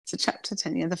So chapter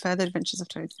 10, yeah, the further adventures of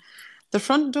Toad. The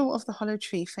front door of the hollow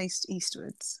tree faced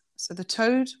eastwards, so the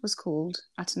Toad was called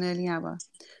at an early hour,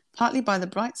 partly by the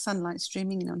bright sunlight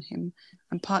streaming in on him,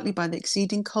 and partly by the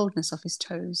exceeding coldness of his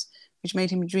toes, which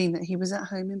made him dream that he was at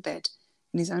home in bed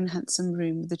in his own handsome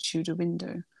room with a Tudor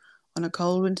window, on a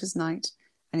cold winter's night,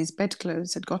 and his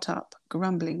bedclothes had got up,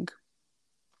 grumbling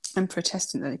and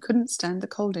protesting that they couldn't stand the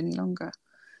cold any longer,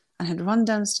 and had run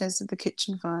downstairs to the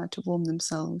kitchen fire to warm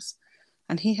themselves,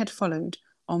 and he had followed,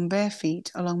 on bare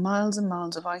feet, along miles and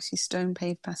miles of icy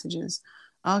stone-paved passages,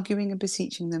 arguing and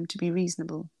beseeching them to be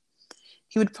reasonable.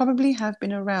 He would probably have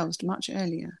been aroused much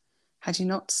earlier, had he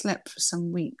not slept for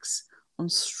some weeks on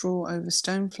straw over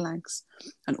stone flags,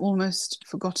 and almost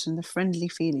forgotten the friendly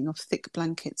feeling of thick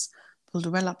blankets pulled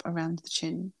well up around the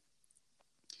chin.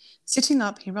 Sitting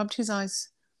up, he rubbed his eyes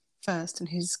first and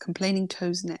his complaining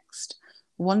toes next,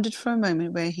 wondered for a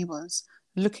moment where he was,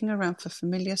 looking around for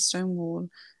familiar stone wall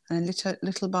and a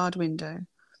little barred window,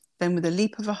 then with a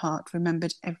leap of a heart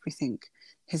remembered everything,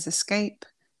 his escape,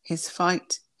 his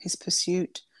fight, his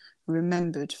pursuit,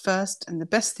 remembered first and the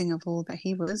best thing of all that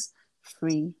he was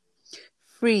free.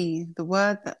 Free, the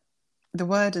word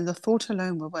and the thought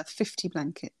alone were worth 50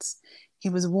 blankets. He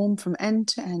was warm from end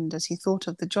to end as he thought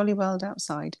of the jolly world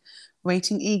outside,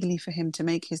 waiting eagerly for him to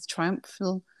make his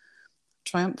triumphal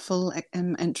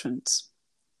entrance,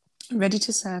 ready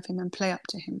to serve him and play up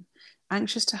to him,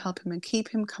 anxious to help him and keep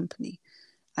him company,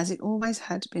 as it always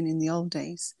had been in the old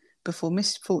days, before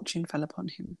misfortune fell upon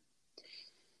him.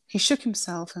 He shook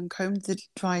himself and combed the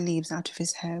dry leaves out of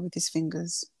his hair with his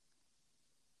fingers,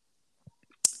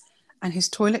 and his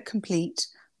toilet complete,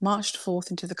 marched forth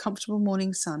into the comfortable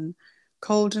morning sun,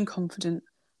 cold and confident,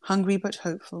 hungry but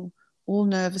hopeful, all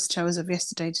nervous terrors of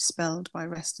yesterday dispelled by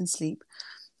rest and sleep,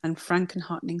 and frank and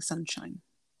heartening sunshine.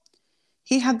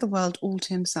 He had the world all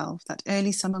to himself that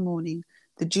early summer morning,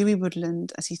 the dewy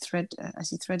woodland as he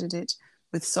threaded it,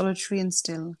 with solitary and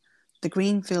still. The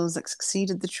green fields that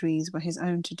succeeded the trees were his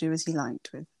own to do as he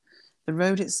liked with. The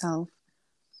road itself,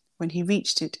 when he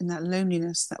reached it in that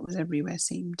loneliness that was everywhere,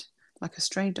 seemed, like a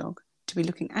stray dog, to be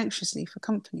looking anxiously for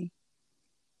company.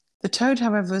 The Toad,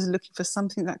 however, was looking for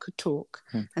something that could talk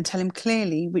and tell him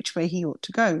clearly which way he ought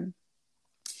to go.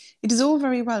 It is all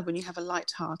very well when you have a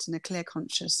light heart and a clear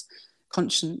conscience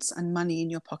and money in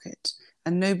your pocket,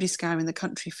 and nobody scouring the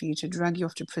country for you to drag you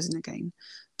off to prison again,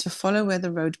 to follow where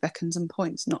the road beckons and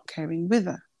points, not caring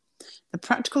whither. The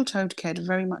practical Toad cared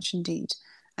very much indeed,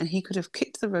 and he could have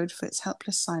kicked the road for its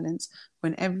helpless silence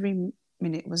when every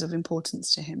minute was of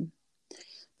importance to him.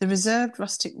 The reserved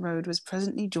rustic road was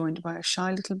presently joined by a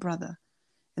shy little brother,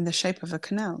 in the shape of a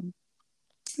canal,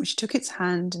 which took its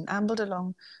hand and ambled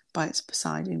along by its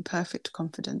side in perfect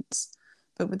confidence,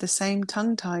 but with the same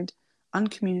tongue-tied,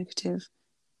 uncommunicative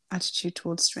attitude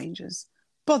towards strangers.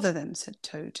 Bother them, said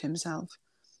Toad to himself.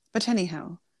 But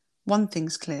anyhow, one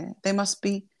thing's clear. They must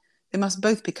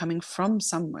both be coming from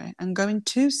somewhere and going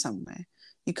to somewhere.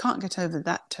 You can't get over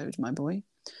that, Toad, my boy.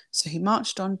 So he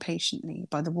marched on patiently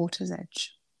by the water's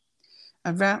edge.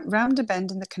 Round a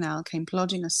bend in the canal came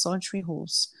plodding a solitary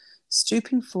horse,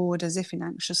 stooping forward as if in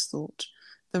anxious thought.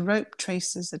 The rope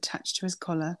traces attached to his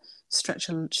collar stretched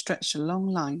a long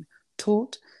line,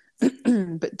 taut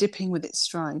but dipping with its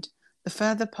stride, the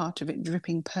further part of it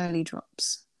dripping pearly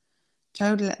drops.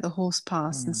 Toad let the horse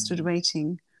pass and stood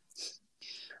waiting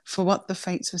for what the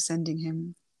fates were sending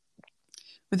him.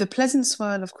 With a pleasant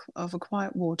swirl of a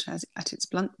quiet water at its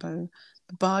blunt bow,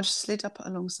 the barge slid up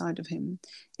alongside of him,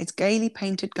 its gaily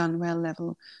painted gunwale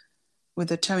level with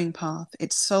the towing path,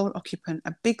 its sole occupant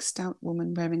a big stout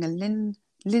woman wearing a linen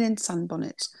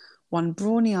sunbonnet, one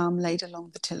brawny arm laid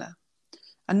along the tiller.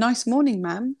 "A nice morning,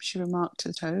 ma'am," she remarked to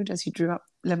the Toad as he drew up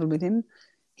level with him.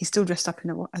 He's still dressed up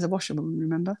as a washerwoman,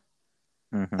 remember?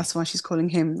 Mm-hmm. That's why she's calling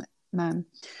him ma'am.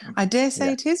 "I dare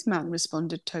say it is, ma'am,"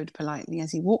 responded Toad politely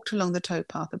as he walked along the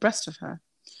towpath abreast of her.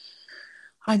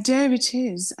 "I dare it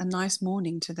is a nice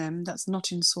morning to them that's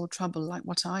not in sore trouble like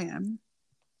what I am.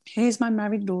 Here's my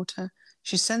married daughter.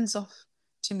 She sends off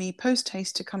to me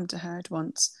post-haste to come to her at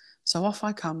once. So off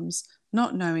I comes,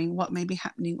 not knowing what may be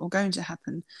happening or going to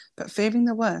happen, but fearing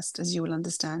the worst, as you will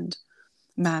understand,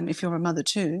 ma'am, if you're a mother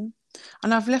too.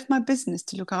 And I've left my business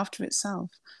to look after itself.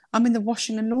 I'm in the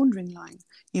washing and laundering line,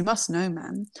 you must know,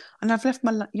 ma'am, and I've left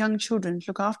my young children to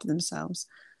look after themselves.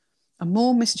 A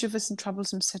more mischievous and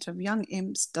troublesome set of young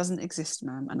imps doesn't exist,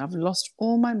 ma'am, and I've lost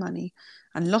all my money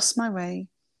and lost my way.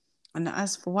 And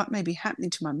as for what may be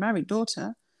happening to my married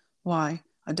daughter, why,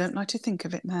 I don't like to think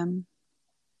of it, ma'am."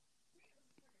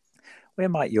 "Where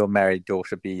might your married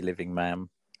daughter be living, ma'am?"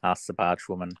 asked the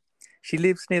bargewoman. "She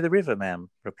lives near the river, ma'am,"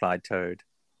 replied Toad.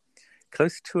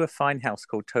 close to a fine house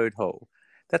called Toad Hall.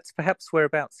 That's perhaps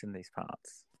whereabouts in these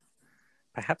parts.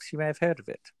 Perhaps you may have heard of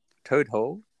it. Toad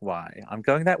Hall? Why, I'm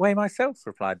going that way myself,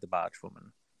 replied the barge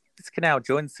woman. This canal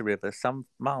joins the river some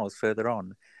miles further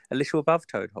on, a little above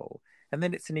Toad Hall, and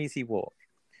then it's an easy walk.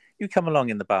 You come along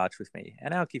in the barge with me,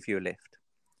 and I'll give you a lift.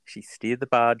 She steered the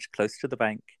barge close to the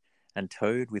bank, and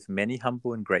Toad, with many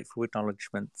humble and grateful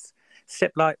acknowledgments,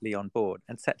 stepped lightly on board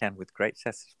and sat down with great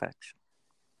satisfaction.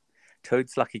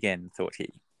 Toad's luck again, thought he.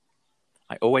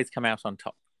 I always come out on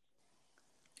top.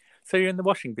 So you're in the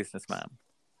washing business, ma'am,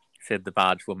 said the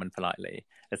barge woman politely,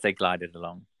 as they glided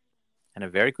along. And a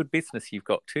very good business you've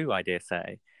got too, I dare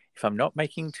say, if I'm not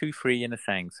making too free in a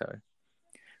saying so.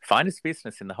 Finest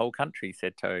business in the whole country,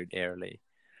 said Toad airily.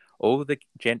 All the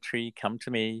gentry come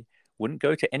to me, wouldn't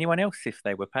go to anyone else if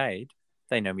they were paid.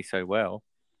 They know me so well.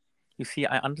 You see,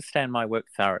 I understand my work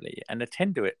thoroughly and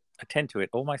attend to it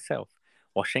all myself.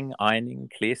 Washing, ironing,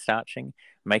 clear starching,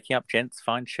 making up gents'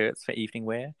 fine shirts for evening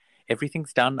wear.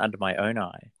 Everything's done under my own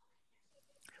eye.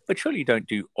 But surely you don't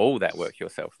do all that work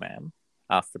yourself, ma'am,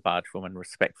 asked the barge woman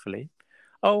respectfully.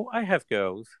 Oh, I have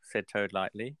girls, said Toad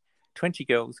lightly. 20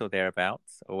 girls or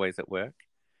thereabouts, always at work.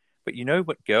 But you know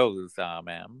what girls are,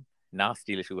 ma'am.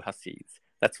 Nasty little hussies.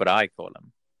 That's what I call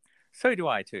them. So do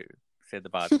I too, said the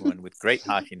barge woman with great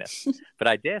heartiness. But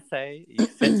I dare say you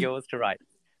set yours to rights,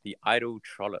 the idle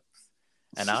trollops.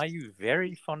 And are you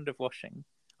very fond of washing?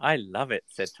 I love it,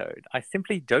 said Toad. I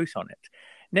simply dote on it.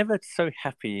 Never so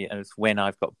happy as when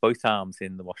I've got both arms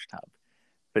in the wash tub.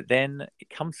 But then it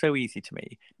comes so easy to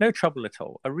me. No trouble at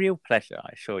all. A real pleasure,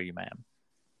 I assure you, ma'am.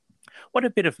 What a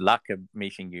bit of luck of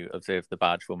meeting you, observed the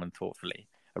barge woman thoughtfully.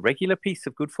 A regular piece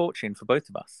of good fortune for both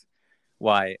of us.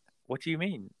 Why, what do you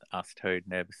mean? Asked Toad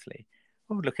nervously.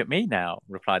 Oh, look at me now,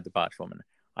 replied the barge woman.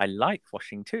 I like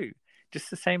washing too, just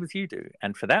the same as you do,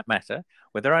 and for that matter,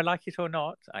 whether I like it or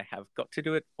not, I have got to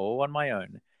do it all on my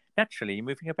own, naturally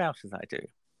moving about as I do.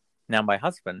 Now my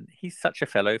husband, he's such a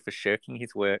fellow for shirking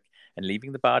his work and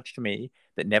leaving the barge to me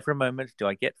that never a moment do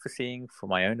I get for seeing for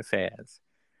my own affairs.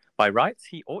 By rights,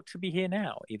 he ought to be here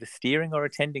now, either steering or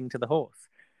attending to the horse,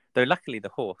 though luckily the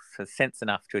horse has sense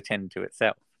enough to attend to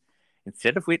itself.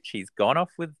 Instead of which, he's gone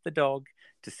off with the dog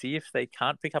to see if they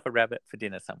can't pick up a rabbit for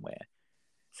dinner somewhere.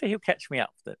 So he'll catch me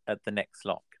up at the next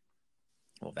lock.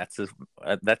 Well, that's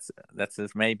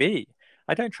as may be.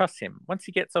 I don't trust him. Once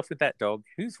he gets off with that dog,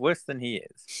 who's worse than he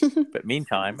is? But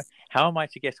meantime, how am I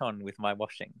to get on with my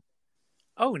washing?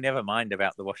 Oh, never mind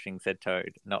about the washing, said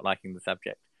Toad, not liking the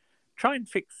subject. Try and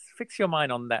fix your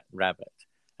mind on that rabbit.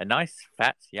 A nice,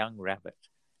 fat, young rabbit.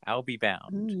 I'll be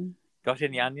bound. Got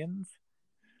any onions?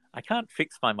 I can't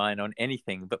fix my mind on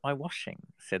anything but my washing,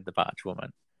 said the barge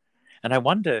woman. And I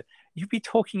wonder, you be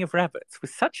talking of rabbits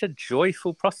with such a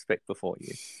joyful prospect before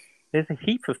you. There's a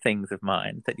heap of things of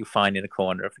mine that you'll find in a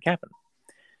corner of the cabin.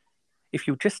 If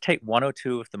you'll just take one or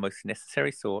two of the most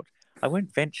necessary sort, I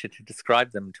won't venture to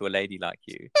describe them to a lady like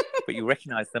you, but you'll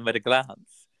recognise them at a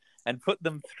glance, and put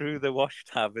them through the wash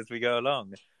tub as we go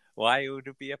along. Why, it would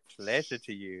be a pleasure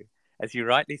to you, as you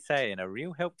rightly say, and a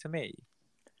real help to me.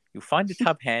 You'll find a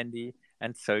tub handy,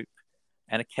 and soap,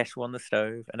 and a kettle on the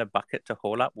stove, and a bucket to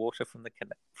haul up water from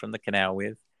the canal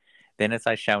with. Then, as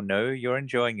I shall know you're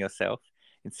enjoying yourself,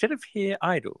 instead of here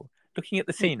idle, looking at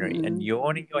the scenery and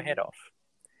yawning your head off.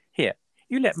 Here,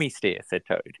 you let me steer, said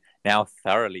Toad, now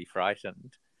thoroughly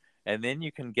frightened, and then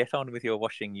you can get on with your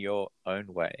washing your own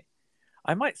way.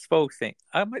 I might spoil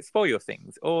your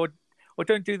things, or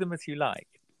don't do them as you like.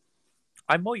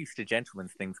 I'm more used to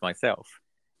gentlemen's things myself.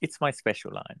 It's my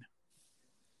special line.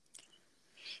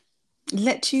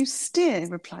 Let you steer,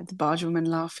 replied the bargewoman,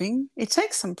 laughing. It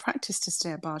takes some practice to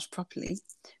steer a barge properly.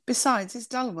 Besides, it's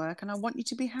dull work, and I want you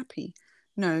to be happy.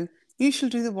 No, you shall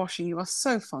do the washing you are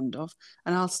so fond of,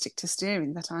 and I'll stick to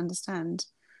steering, that I understand.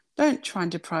 Don't try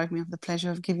and deprive me of the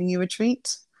pleasure of giving you a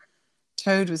treat.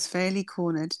 Toad was fairly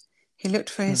cornered. He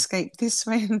looked for escape this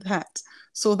way and that,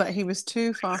 saw that he was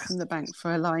too far from the bank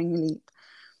for a lying leap,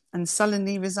 and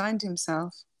sullenly resigned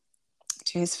himself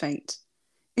to his fate.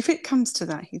 If it comes to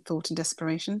that, he thought in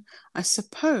desperation, I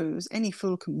suppose any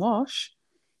fool can wash.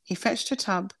 He fetched a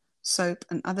tub, soap,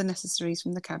 and other necessaries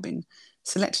from the cabin,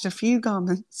 selected a few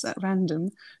garments at random,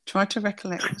 tried to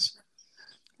recollect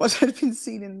what had been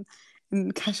seen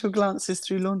in casual glances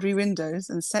through laundry windows,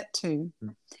 and set to.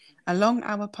 A long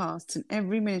hour passed, and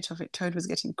every minute of it Toad was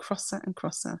getting crosser and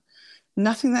crosser.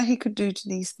 Nothing that he could do to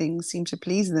these things seemed to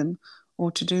please them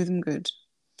or to do them good.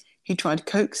 He tried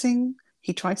coaxing,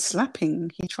 he tried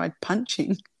slapping, he tried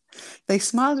punching. They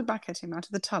smiled back at him out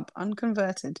of the tub,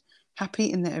 unconverted,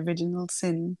 happy in their original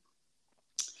sin.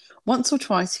 Once or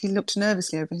twice he looked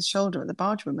nervously over his shoulder at the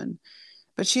bargewoman,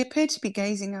 but she appeared to be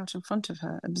gazing out in front of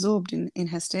her, absorbed in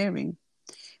her staring.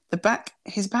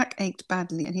 His back ached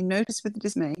badly, and he noticed with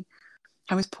dismay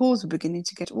how his paws were beginning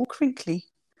to get all crinkly.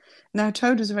 Now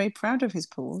Toad was very proud of his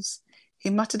paws. He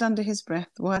muttered under his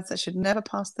breath words that should never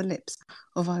pass the lips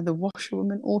of either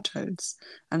washerwoman or Toads,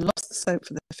 and lost the soap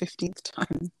for the 15th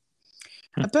time.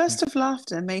 A burst of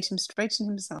laughter made him straighten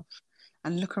himself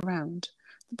and look around.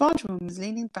 The bargewoman was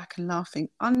leaning back and laughing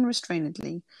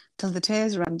unrestrainedly till the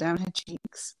tears ran down her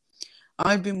cheeks.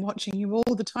 "I've been watching you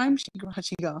all the time,"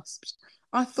 she gasped.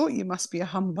 "I thought you must be a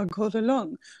humbug all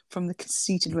along, from the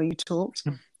conceited way you talked.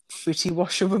 Pretty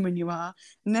washerwoman you are.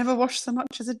 Never washed so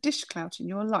much as a dishclout in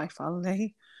your life, I'll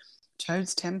lay."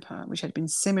 Toad's temper, which had been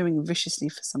simmering viciously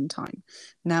for some time,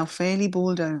 now fairly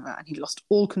boiled over, and he lost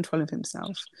all control of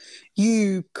himself.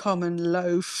 "You common,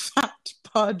 low, fat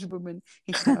bargewoman,"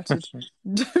 he shouted.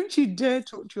 "Don't you dare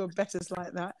talk to your betters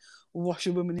like that.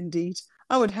 Washerwoman, indeed.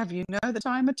 I would have you know that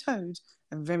I am a Toad,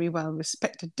 a very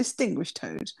well-respected, distinguished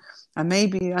Toad. I may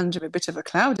be under a bit of a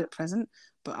cloud at present,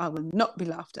 but I will not be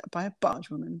laughed at by a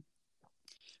bargewoman."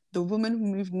 The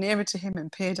woman moved nearer to him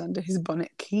and peered under his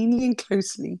bonnet keenly and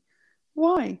closely.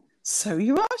 "Why, so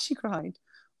you are," she cried.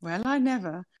 "Well, I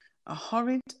never. A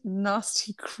horrid,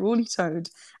 nasty, crawly Toad,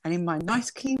 and in my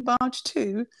nice clean barge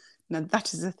too. Now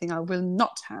that is a thing I will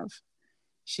not have."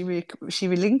 She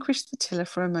relinquished the tiller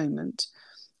for a moment.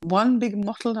 One big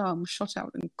mottled arm shot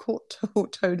out and caught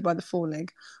Toad by the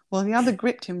foreleg, while the other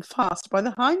gripped him fast by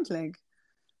the hind leg.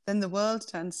 Then the world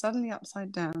turned suddenly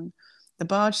upside down. The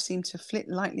barge seemed to flit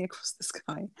lightly across the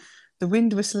sky. The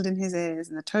wind whistled in his ears,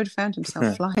 and the Toad found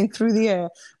himself flying through the air,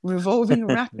 revolving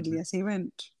rapidly as he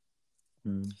went.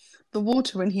 The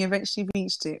water, when he eventually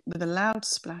reached it, with a loud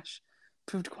splash,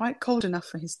 proved quite cold enough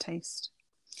for his taste,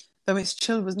 though its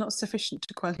chill was not sufficient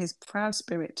to quell his proud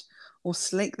spirit or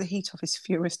slake the heat of his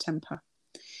furious temper.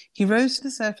 He rose to the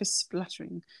surface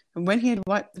spluttering, and when he had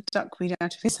wiped the duckweed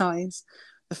out of his eyes,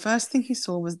 the first thing he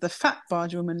saw was the fat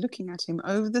bargewoman looking at him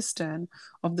over the stern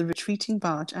of the retreating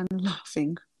barge and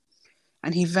laughing.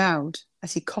 And he vowed,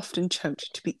 as he coughed and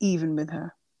choked, to be even with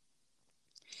her.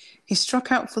 He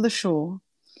struck out for the shore,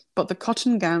 but the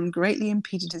cotton gown greatly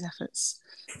impeded his efforts,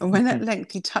 and when at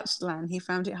length he touched land, he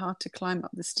found it hard to climb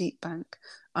up the steep bank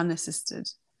unassisted.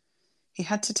 He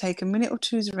had to take a minute or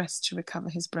two's rest to recover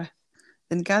his breath.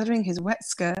 Then, gathering his wet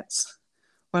skirts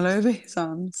well over his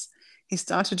arms, he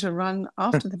started to run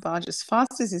after the barge as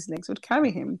fast as his legs would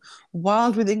carry him,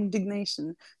 wild with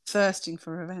indignation, thirsting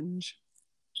for revenge.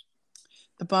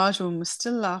 The bargewoman was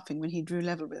still laughing when he drew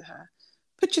level with her.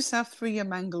 "Put yourself through your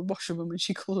mangled washerwoman,"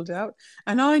 she called out,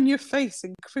 "and iron your face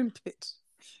and crimp it.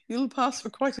 You'll pass for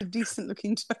quite a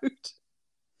decent-looking Toad."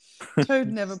 Toad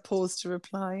never paused to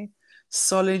reply.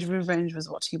 Solid revenge was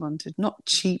what he wanted, not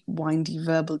cheap, windy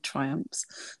verbal triumphs,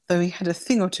 though he had a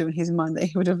thing or two in his mind that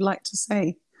he would have liked to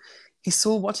say. He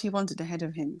saw what he wanted ahead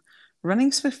of him.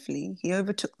 Running swiftly, he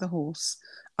overtook the horse,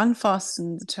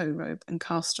 unfastened the tow rope, and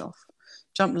cast off,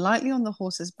 jumped lightly on the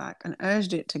horse's back, and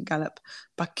urged it to gallop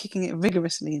by kicking it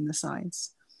vigorously in the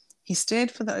sides. He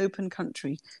steered for the open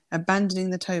country, abandoning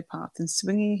the towpath and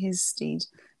swinging his steed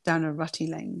down a rutty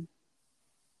lane.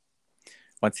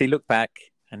 Once he looked back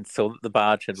and saw that the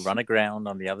barge had run aground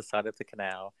on the other side of the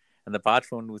canal, and the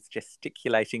bargewoman was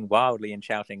gesticulating wildly and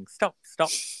shouting, "Stop, stop,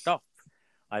 stop.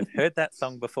 I've heard that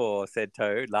song before," said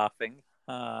Toad, laughing,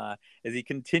 as he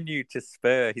continued to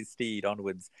spur his steed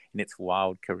onwards in its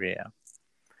wild career.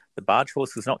 The barge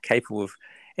horse was not capable of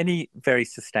any very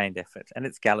sustained effort, and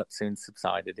its gallop soon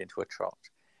subsided into a trot,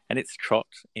 and its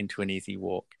trot into an easy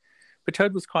walk. But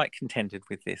Toad was quite contented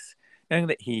with this, knowing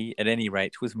that he, at any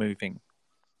rate, was moving,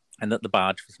 and that the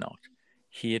barge was not.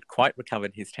 He had quite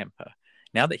recovered his temper,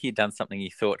 now that he had done something he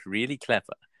thought really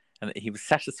clever, and that he was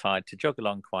satisfied to jog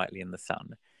along quietly in the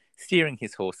sun, steering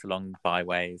his horse along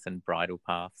byways and bridle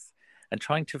paths, and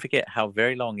trying to forget how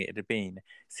very long it had been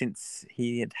since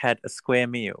he had had a square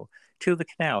meal, till the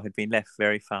canal had been left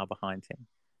very far behind him.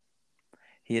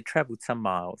 He had travelled some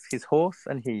miles, his horse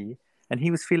and he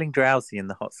was feeling drowsy in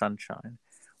the hot sunshine,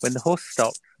 when the horse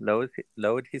stopped,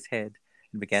 lowered his head,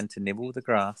 and began to nibble the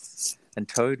grass, and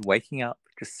Toad, waking up,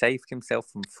 just saved himself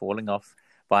from falling off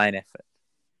by an effort.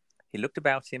 He looked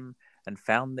about him and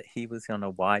found that he was on a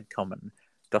wide common,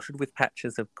 dotted with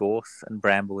patches of gorse and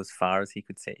bramble as far as he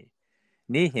could see.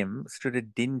 Near him stood a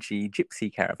dingy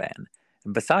gypsy caravan,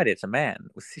 and beside it a man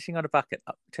was sitting on a bucket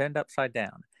turned upside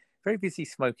down, very busy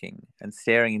smoking and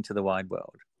staring into the wide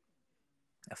world.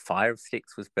 A fire of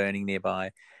sticks was burning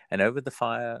nearby, and over the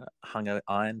fire hung an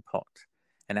iron pot,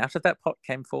 and out of that pot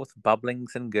came forth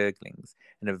bubblings and gurglings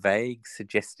and a vague,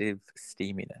 suggestive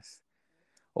steaminess.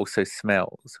 Also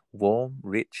smells, warm,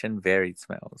 rich and varied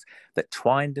smells, that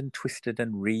twined and twisted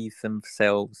and wreathed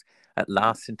themselves at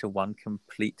last into one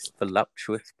complete,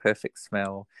 voluptuous, perfect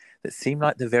smell that seemed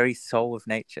like the very soul of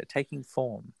nature, taking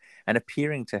form and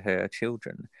appearing to her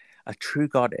children, a true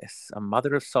goddess, a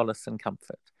mother of solace and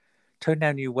comfort. Toad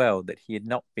now knew well that he had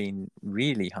not been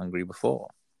really hungry before.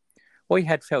 What he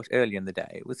had felt earlier in the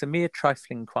day was a mere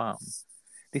trifling qualm.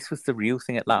 This was the real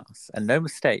thing at last, and no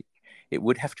mistake, it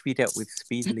would have to be dealt with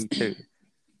speedily too,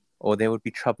 or there would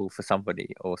be trouble for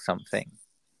somebody or something.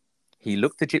 He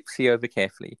looked the gypsy over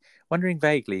carefully, wondering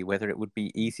vaguely whether it would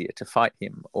be easier to fight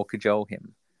him or cajole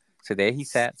him. So there he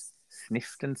sat,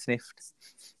 sniffed,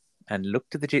 and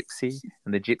looked at the gypsy,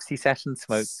 and the gypsy sat and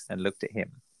smoked and looked at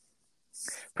him.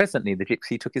 Presently the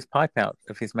gypsy took his pipe out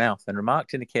of his mouth and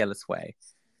remarked in a careless way,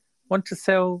 "Want to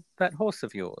sell that horse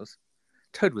of yours?"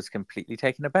 Toad was completely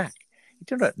taken aback. He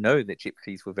did not know that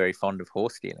gypsies were very fond of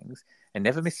horse dealings, and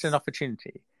never missed an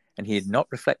opportunity, and he had not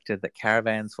reflected that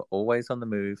caravans were always on the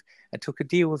move and took a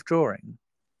deal of drawing.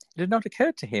 It had not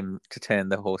occurred to him to turn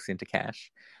the horse into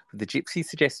cash, but the gypsy's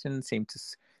suggestion seemed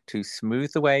to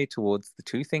smooth the way towards the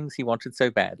two things he wanted so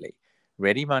badly,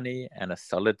 ready money and a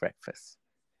solid breakfast.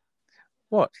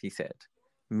 "What?" he said.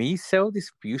 "Me sell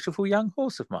this beautiful young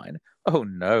horse of mine? Oh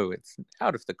no, it's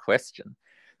out of the question.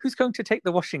 Who's going to take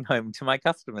the washing home to my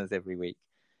customers every week?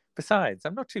 Besides,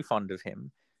 I'm not too fond of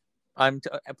him. I'm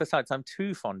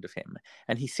too fond of him,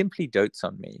 and he simply dotes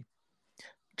on me."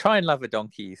 "Try and love a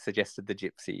donkey," suggested the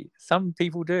gypsy. "Some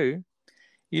people do."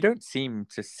 "You don't seem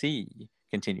to see,"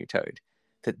 continued Toad,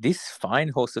 "that this fine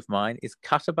horse of mine is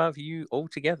cut above you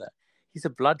altogether. He's a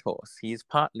blood horse. He is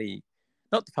partly,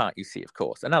 not the part you see, of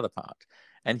course, another part,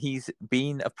 and he's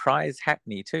been a prize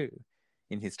hackney too,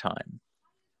 in his time.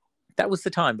 That was the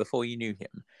time before you knew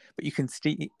him, but you can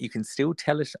still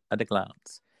tell it at a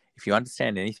glance, if you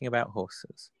understand anything about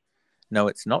horses. No,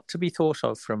 it's not to be thought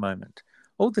of for a moment.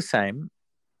 All the same,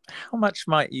 how much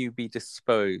might you be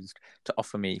disposed to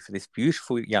offer me for this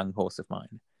beautiful young horse of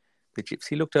mine?" The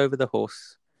gypsy looked over the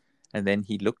horse, and then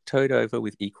he looked Toad over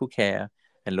with equal care,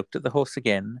 and looked at the horse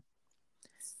again.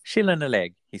 "Shillin' a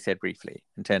leg," he said briefly,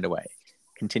 and turned away,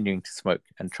 continuing to smoke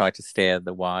and try to stare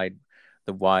the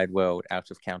wide world out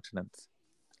of countenance.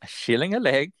 "A shilling a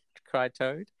leg?" cried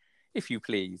Toad. "If you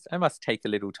please, I must take a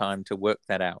little time to work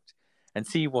that out, and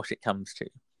see what it comes to."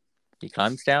 He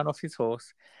climbed down off his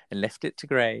horse, and left it to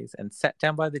graze, and sat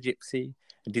down by the gypsy,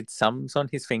 and did sums on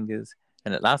his fingers,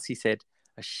 and at last he said,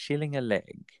 "A shilling a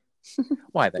leg?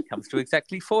 Why, that comes to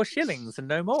exactly 4 shillings, and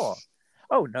no more.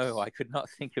 Oh no, I could not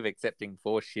think of accepting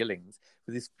 4 shillings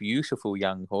for this beautiful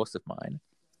young horse of mine."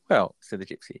 "Well," said the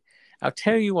gypsy, "I'll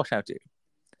tell you what I'll do.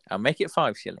 I'll make it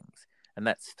 5 shillings, and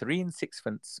that's 3 and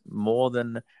 6pence more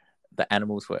than the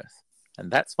animal's worth.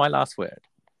 And that's my last word."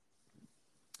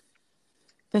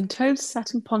 Then Toad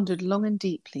sat and pondered long and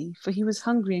deeply, for he was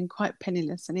hungry and quite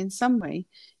penniless, and in some way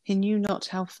he knew not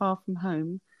how far from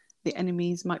home the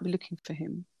enemies might be looking for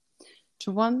him.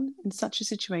 To one in such a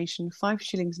situation, 5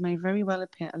 shillings may very well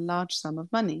appear a large sum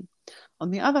of money.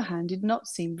 On the other hand, it did not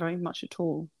seem very much at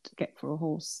all to get for a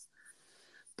horse.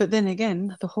 But then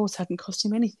again, the horse hadn't cost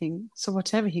him anything, so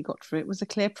whatever he got for it was a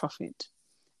clear profit.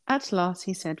 At last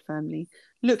he said firmly,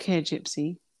 "Look here,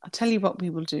 gypsy, I'll tell you what we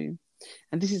will do,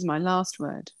 and this is my last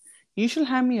word. You shall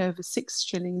hand me over 6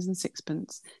 shillings and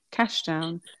 6pence, cash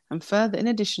down, and further, in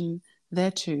addition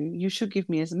thereto, you shall give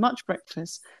me as much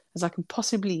breakfast as I can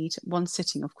possibly eat at one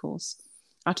sitting, of course,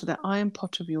 out of that iron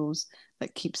pot of yours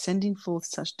that keeps sending forth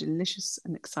such delicious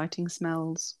and exciting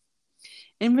smells.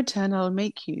 In return, I will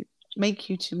make you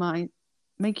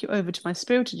over to my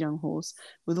spirited young horse,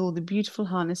 with all the beautiful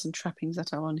harness and trappings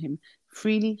that are on him,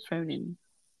 freely thrown in.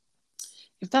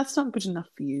 If that's not good enough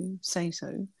for you, say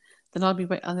so. Then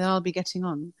I'll be getting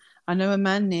on. I know a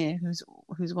man near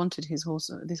who's wanted this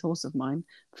horse of mine,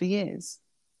 for years."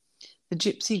 The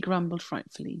gypsy grumbled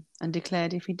frightfully, and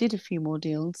declared if he did a few more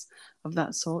deals of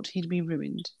that sort, he'd be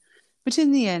ruined. But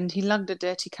in the end, he lugged a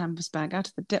dirty canvas bag out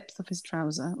of the depth of his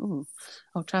trouser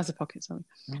pocket,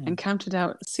 and counted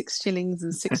out 6 shillings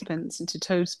and 6pence into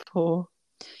Toad's paw.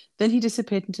 Then he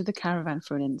disappeared into the caravan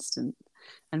for an instant,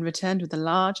 and returned with a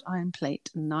large iron plate,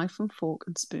 and knife and fork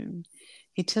and spoon.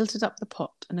 He tilted up the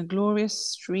pot, and a glorious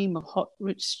stream of hot,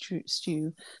 rich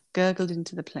stew gurgled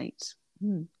into the plate.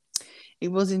 It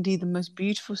was indeed the most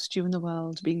beautiful stew in the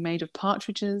world, being made of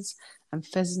partridges and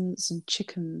pheasants and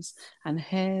chickens and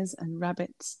hares and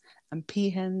rabbits and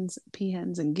peahens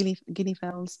and guinea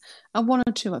fowls and 1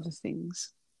 or 2 other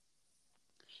things.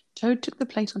 Toad took the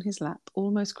plate on his lap,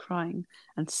 almost crying,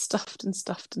 and stuffed and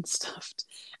stuffed and stuffed,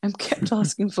 and kept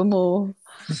asking for more,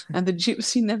 and the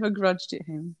gypsy never grudged it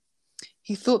him.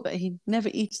 He thought that he'd never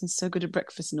eaten so good a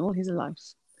breakfast in all his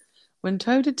life. When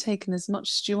Toad had taken as much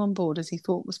stew on board as he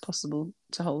thought was possible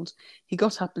to hold, he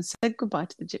got up and said goodbye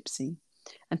to the gypsy,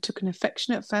 and took an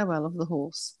affectionate farewell of the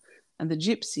horse. And the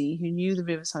gypsy, who knew the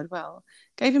riverside well,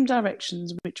 gave him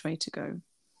directions which way to go,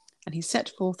 and he set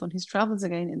forth on his travels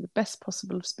again in the best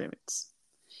possible of spirits.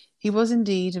 He was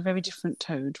indeed a very different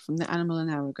Toad from the animal an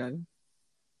hour ago.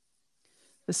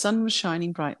 The sun was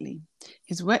shining brightly.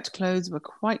 His wet clothes were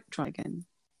quite dry again.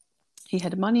 He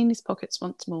had money in his pockets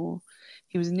once more.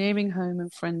 He was nearing home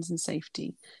and friends and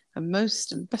safety. And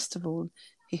most and best of all,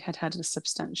 he had had a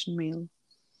substantial meal.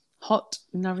 Hot,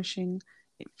 nourishing,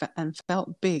 and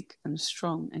felt big and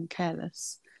strong and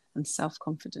careless and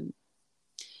self-confident.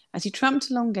 As he tramped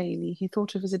along gaily, he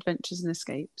thought of his adventures and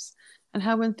escapes, and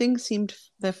how when things seemed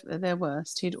their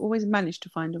worst, he had always managed to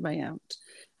find a way out,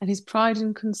 and his pride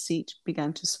and conceit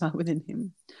began to swell within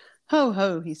him. Ho,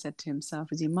 ho, he said to himself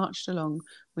as he marched along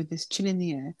with his chin in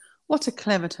the air. What a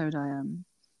clever Toad I am.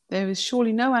 There is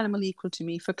surely no animal equal to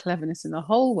me for cleverness in the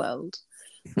whole world.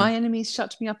 My enemies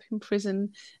shut me up in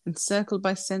prison, encircled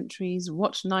by sentries,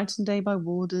 watched night and day by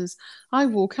warders. I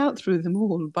walk out through them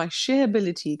all by sheer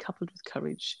ability coupled with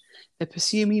courage. They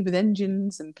pursue me with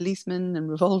engines and policemen and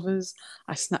revolvers.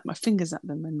 I snap my fingers at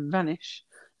them and vanish,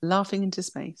 laughing into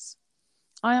space.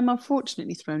 I am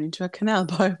unfortunately thrown into a canal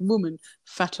by a woman,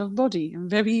 fat of body and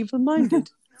very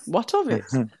evil-minded. What of it?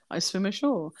 I swim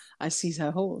ashore. I seize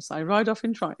her horse. I ride off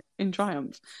in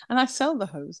triumph, and I sell the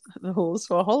horse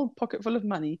for a whole pocketful of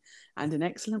money and an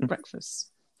excellent breakfast.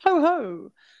 Ho,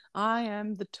 ho! I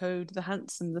am the Toad, the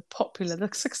handsome, the popular, the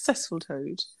successful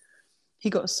Toad. He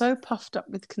got so puffed up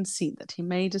with conceit that he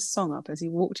made a song up as he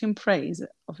walked in praise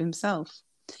of himself,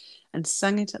 and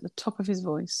sang it at the top of his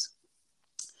voice.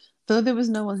 Though there was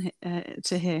no one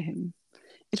to hear him,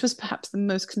 it was perhaps the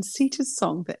most conceited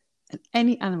song that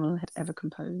any animal had ever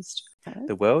composed.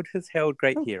 The world has held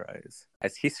great heroes,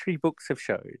 as history books have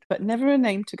showed. But never a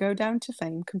name to go down to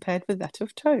fame compared with that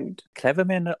of Toad. Clever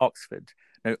men at Oxford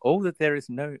know all that there is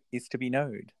to be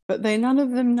knowed. But they none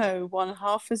of them know one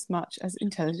half as much as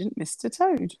intelligent Mr.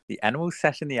 Toad. The animals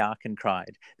sat in the ark and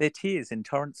cried. Their tears in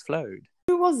torrents flowed.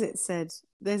 Who was it said,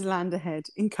 "There's land ahead,"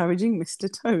 encouraging Mr.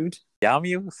 Toad? The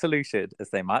army all saluted as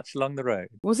they marched along the road.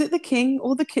 Was it the king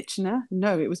or the Kitchener?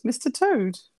 No, it was Mr.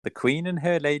 Toad. The queen and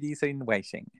her ladies in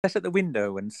waiting sat at the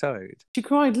window and sewed. She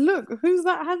cried, "Look, who's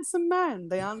that handsome man?"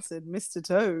 They answered, "Mr.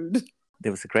 Toad."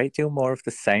 There was a great deal more of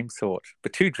the same sort,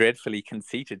 but too dreadfully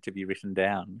conceited to be written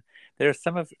down.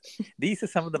 These are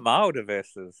some of the milder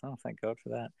verses. Oh, thank God for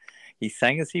that. He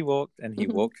sang as he walked, and he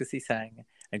walked as he sang,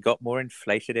 and got more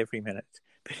inflated every minute.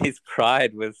 But his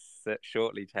pride was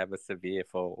shortly to have a severe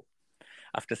fall.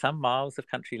 After some miles of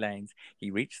country lanes,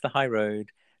 he reached the high road.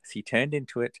 As he turned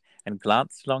into it and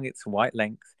glanced along its white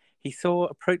length, he saw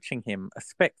approaching him a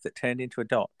speck that turned into a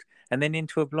dot, and then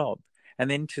into a blob, and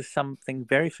then to something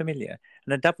very familiar,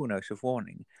 and a double note of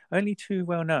warning, only too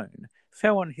well known,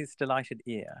 fell on his delighted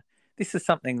ear. "This is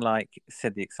something like,"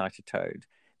 said the excited Toad.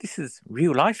 "This is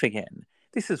real life again.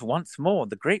 This is once more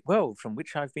the great world from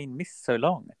which I've been missed so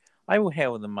long. I will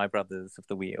hail them my brothers of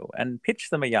the wheel, and pitch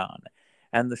them a yarn,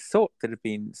 and the sort that have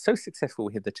been so successful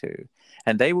hitherto,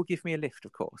 and they will give me a lift,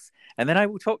 of course, and then I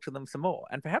will talk to them some more,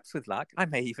 and perhaps with luck I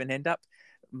may even end up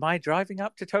my driving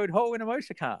up to Toad Hole in a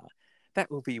motor car. That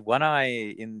will be one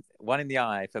in the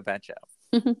eye for Badger."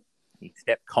 He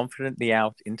stepped confidently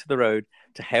out into the road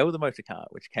to hail the motor car,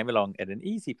 which came along at an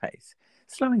easy pace,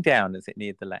 slowing down as it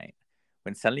neared the lane,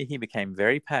 when suddenly he became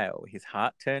very pale, his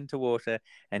heart turned to water,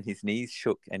 and his knees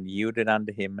shook and yielded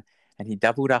under him, and he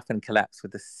doubled up and collapsed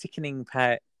with a sickening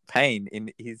pain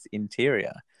in his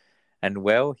interior. And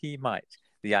well he might.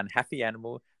 The unhappy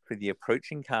animal, for the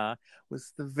approaching car,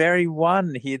 was the very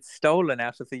one he had stolen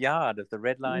out of the yard of the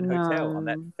Red Lion Hotel on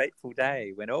that fateful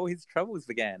day when all his troubles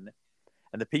began.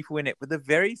 And the people in it were the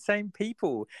very same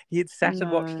people he had sat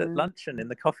and watched at luncheon in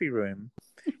the coffee room.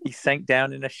 He sank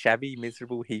down in a shabby,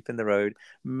 miserable heap in the road,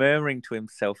 murmuring to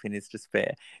himself in his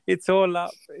despair, "It's all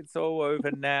up, it's all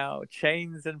over now.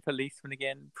 Chains and policemen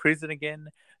again, prison again,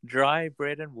 dry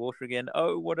bread and water again.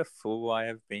 Oh, what a fool I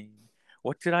have been.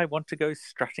 What did I want to go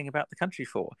strutting about the country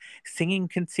for, singing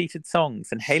conceited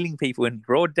songs and hailing people in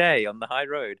broad day on the high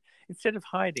road, instead of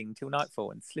hiding till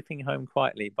nightfall and slipping home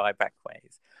quietly by back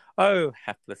ways? Oh,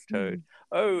 hapless Toad!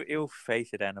 Oh,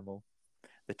 ill-fated animal!"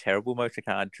 The terrible motor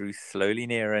car drew slowly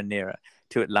nearer and nearer,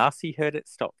 till at last he heard it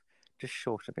stop just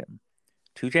short of him.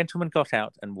 Two gentlemen got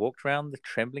out and walked round the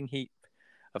trembling heap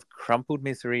of crumpled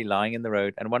misery lying in the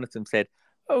road, and one of them said,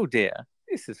 "Oh dear,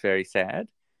 this is very sad.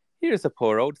 Here is a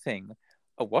poor old thing,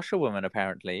 a washerwoman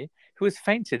apparently, who has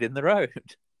fainted in the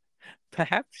road."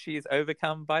 Perhaps she is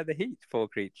overcome by the heat, poor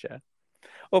creature.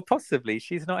 Or possibly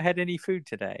she's not had any food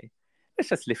today. Let's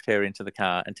just lift her into the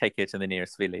car and take her to the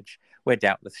nearest village, where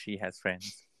doubtless she has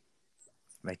friends.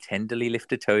 They tenderly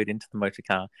lifted Toad into the motor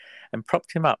car and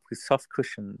propped him up with soft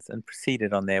cushions and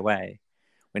proceeded on their way.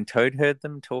 When Toad heard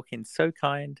them talk in so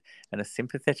kind and a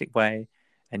sympathetic way,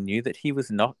 and knew that he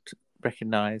was not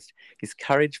recognized, his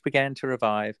courage began to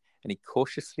revive, and he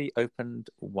cautiously opened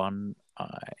one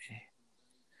eye.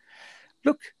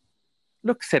 Look,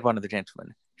 look, said one of the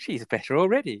gentlemen. She's better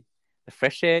already. The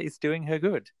fresh air is doing her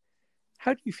good.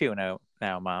 How do you feel now,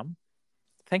 ma'am?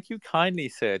 Thank you kindly,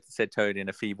 sir, said Toad in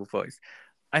a feeble voice.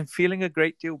 I'm feeling a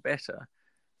great deal better.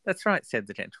 That's right, said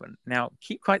the gentleman. Now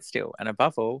keep quite still, and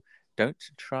above all, don't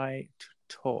try to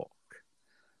talk.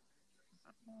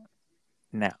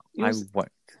 Now, I won't,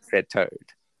 said Toad.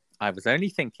 I was only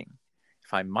thinking,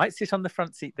 if I might sit on the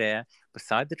front seat there,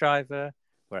 beside the driver,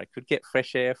 where I could get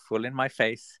fresh air full in my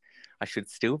face, I should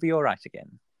still be all right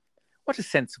again. What a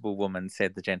sensible woman,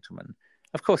 said the gentleman.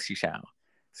 Of course you shall.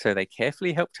 So they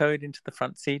carefully helped Toad into the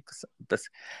front seat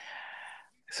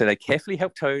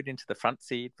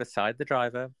beside the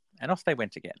driver, and off they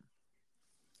went again.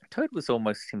 Toad was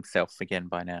almost himself again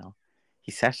by now.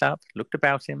 He sat up, looked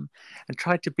about him, and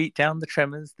tried to beat down the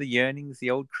tremors, the yearnings, the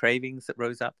old cravings that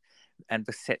rose up and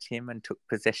beset him and took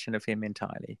possession of him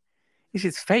entirely. It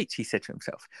is fate, he said to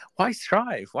himself. Why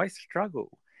strive? Why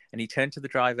struggle? And he turned to the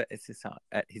driver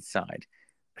at his side.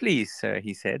 Please, sir,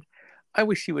 he said, I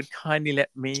wish you would kindly let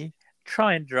me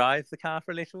try and drive the car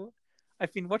for a little.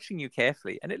 I've been watching you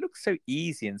carefully, and it looks so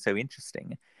easy and so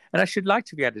interesting, and I should like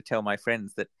to be able to tell my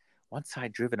friends that once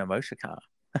I'd driven a motor car.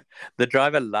 The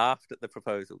driver laughed at the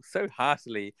proposal so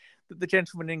heartily that the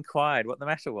gentleman inquired what the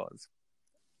matter was.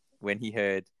 When he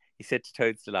heard, he said to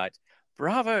Toad's delight,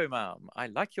 Bravo, ma'am, I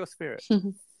like your spirit.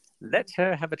 Let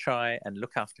her have a try and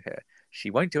look after her. She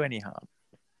won't do any harm.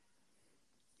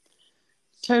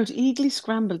 Toad eagerly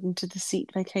scrambled into the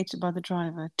seat vacated by the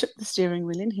driver, took the steering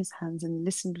wheel in his hands and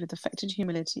listened with affected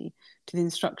humility to the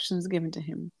instructions given to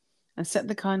him, and set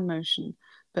the car in motion,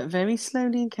 but very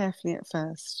slowly and carefully at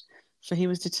first, for he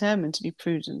was determined to be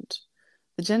prudent.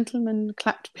 The gentlemen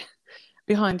clapped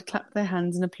their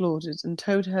hands and applauded, and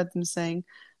Toad heard them saying,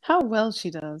 How well she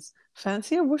does!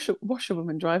 Fancy a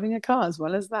washerwoman driving a car as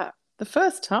well as that. The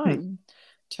first time!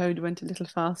 Toad went a little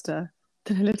faster,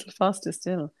 then a little faster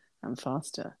still, and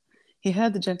faster. He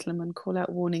heard the gentleman call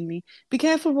out warningly, Be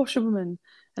careful, washerwoman!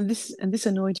 And this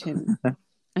annoyed him,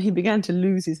 and he began to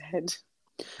lose his head.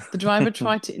 The driver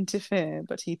tried to interfere,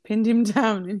 but he pinned him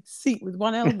down in his seat with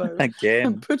one elbow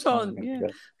and put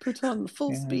on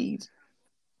full speed.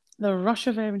 The rush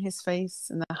of air in his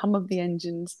face and the hum of the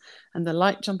engines and the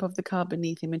light jump of the car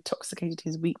beneath him intoxicated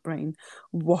his weak brain.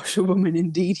 Washerwoman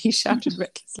indeed, he shouted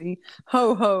recklessly.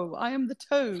 Ho, ho, I am the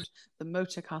Toad, the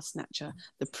motor car snatcher,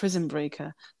 the prison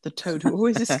breaker, the Toad who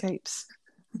always escapes.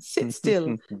 Sit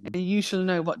still, and you shall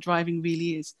know what driving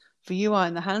really is, for you are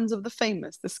in the hands of the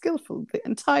famous, the skillful, the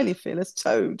entirely fearless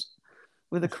Toad.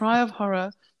 With a cry of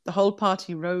horror, the whole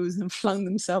party rose and flung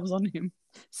themselves on him.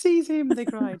 Seize him, they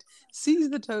cried. Seize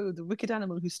the Toad, the wicked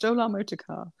animal who stole our motor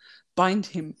car. Bind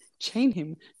him, chain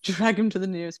him, drag him to the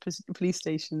nearest police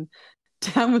station.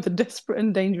 Down with the desperate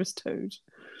and dangerous Toad.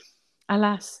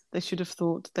 Alas, they should have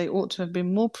thought, they ought to have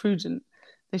been more prudent.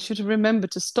 They should have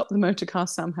remembered to stop the motor car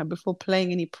somehow before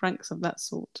playing any pranks of that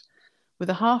sort. With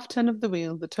a half turn of the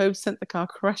wheel, the Toad sent the car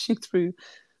crashing through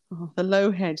the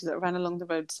low hedge that ran along the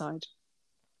roadside.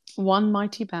 One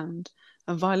mighty bound,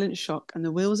 a violent shock, and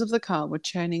the wheels of the car were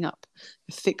churning up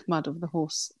the thick mud of the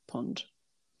horse pond.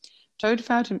 Toad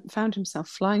found himself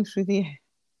flying through the air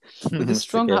with a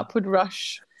strong upward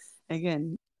rush.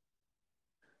 Again,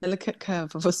 delicate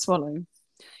curve of a swallow.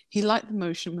 He liked the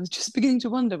motion, was just beginning to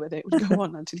wonder whether it would go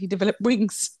on until he developed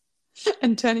wings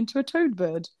and turned into a toad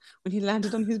bird when he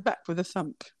landed on his back with a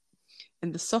thump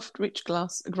in the soft, rich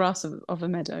grass of a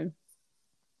meadow.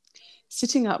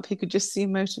 Sitting up, he could just see a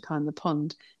motor car in the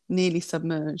pond, nearly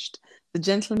submerged. The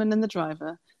gentleman and the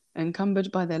driver,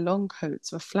 encumbered by their long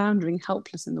coats, were floundering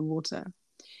helpless in the water.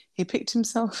 He picked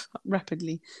himself up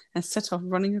rapidly and set off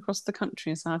running across the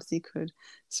country as hard as he could,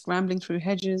 scrambling through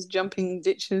hedges, jumping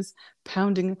ditches,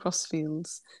 pounding across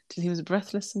fields, till he was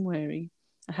breathless and weary,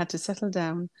 and had to settle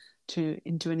down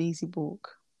into an easy walk.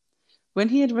 When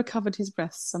he had recovered his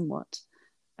breath somewhat,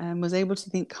 and was able to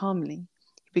think calmly,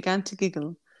 he began to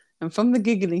giggle, and from the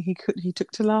giggling he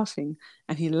took to laughing,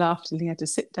 and he laughed till he had to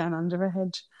sit down under a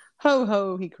hedge. Ho,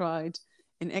 ho, he cried,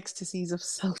 in ecstasies of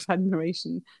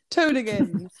self-admiration. Toad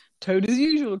again! Toad as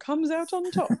usual, comes out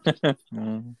on top.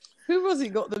 Who was it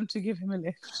got them to give him a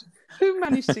lift? Who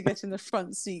managed to get in the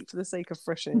front seat for the sake of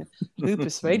fresh air? Who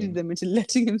persuaded them into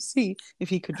letting him see if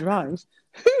he could drive?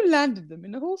 Who landed them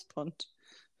in a horse pond?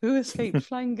 Who escaped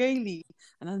flying gaily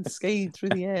and unscathed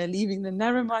through the air, leaving the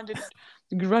narrow-minded,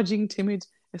 grudging, timid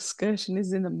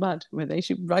excursionists in the mud where they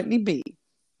should rightly be?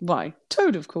 Why,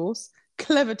 Toad, of course.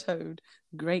 Clever Toad,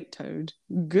 great Toad,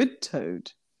 good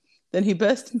Toad. Then he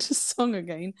burst into song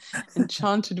again and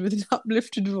chanted with an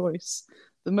uplifted voice.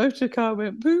 The motor car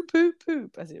went poop, poop,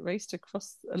 poop as it raced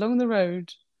along the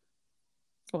road.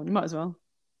 Go on, you might as well.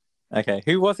 Okay,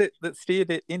 who was it that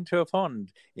steered it into a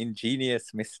pond?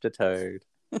 Ingenious Mr. Toad.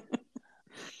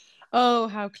 Oh,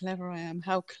 how clever I am.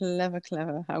 How clever,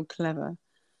 clever, how clever.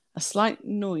 A slight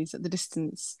noise at the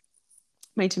distance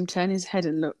made him turn his head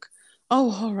and look. Oh,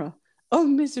 horror! Oh,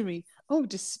 misery! Oh,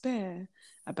 despair!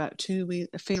 About 2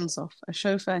 fields off, a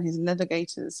chauffeur in his leather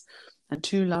gaiters and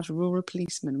 2 large rural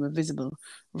policemen were visible,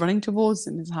 running towards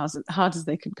him as hard as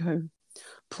they could go.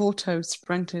 Poor Toad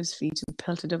sprang to his feet and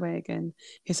pelted away again,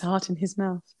 his heart in his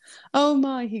mouth. Oh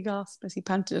my, he gasped as he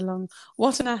panted along.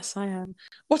 What an ass I am!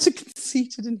 What a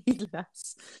conceited and heedless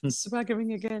ass!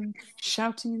 Swaggering again,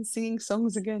 shouting and singing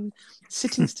songs again,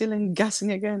 sitting still and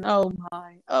gassing again. Oh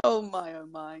my, oh my, oh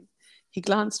my. He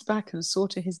glanced back and saw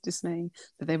to his dismay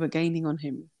that they were gaining on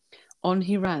him. On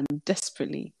he ran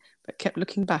desperately, but kept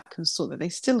looking back and saw that they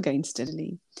still gained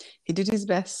steadily. He did his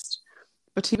best,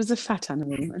 but he was a fat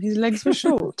animal and his legs were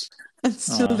short, and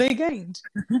still they gained.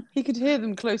 He could hear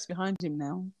them close behind him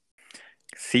now.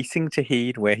 Ceasing to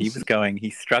heed where he was going, he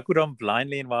struggled on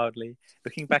blindly and wildly,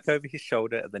 looking back over his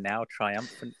shoulder at the now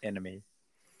triumphant enemy.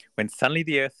 When suddenly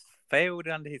the earth failed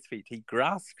under his feet, he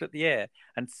grasped at the air,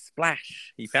 and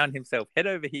splash! He found himself head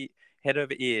over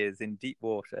ears in deep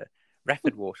water,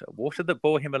 rapid water, water that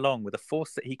bore him along with a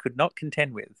force that he could not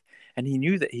contend with, and he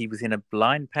knew that he was in a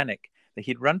blind panic, that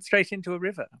he'd run straight into a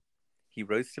river. He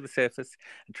rose to the surface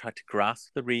and tried to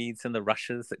grasp the reeds and the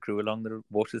rushes that grew along the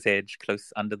water's edge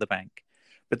close under the bank.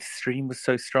 But the stream was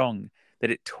so strong that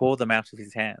it tore them out of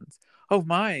his hands. Oh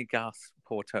my, gasped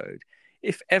poor Toad.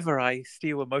 If ever I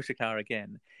steal a motor car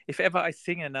again, if ever I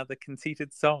sing another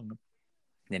conceited song.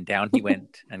 Then down he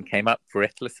went and came up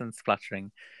breathless and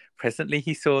spluttering. Presently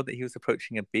he saw that he was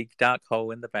approaching a big dark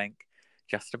hole in the bank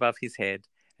just above his head,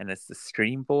 and as the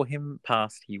stream bore him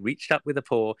past, he reached up with a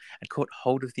paw and caught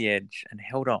hold of the edge and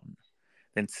held on.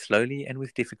 Then slowly and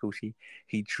with difficulty,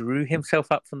 he drew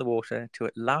himself up from the water till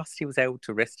at last he was able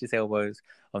to rest his elbows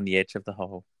on the edge of the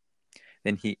hole.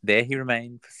 Then there he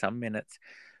remained for some minutes,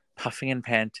 puffing and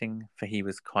panting, for he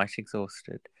was quite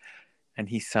exhausted. And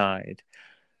he sighed,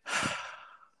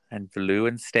 and blew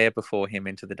and stared before him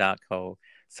into the dark hole.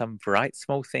 Some bright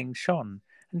small thing shone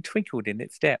and twinkled in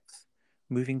its depth,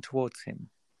 moving towards him.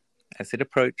 As it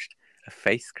approached, a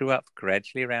face grew up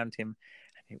gradually around him,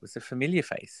 and it was a familiar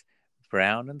face,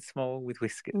 brown and small with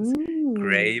whiskers,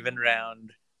 grave and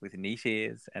round, with neat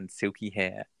ears and silky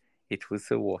hair. It was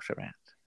the water rat.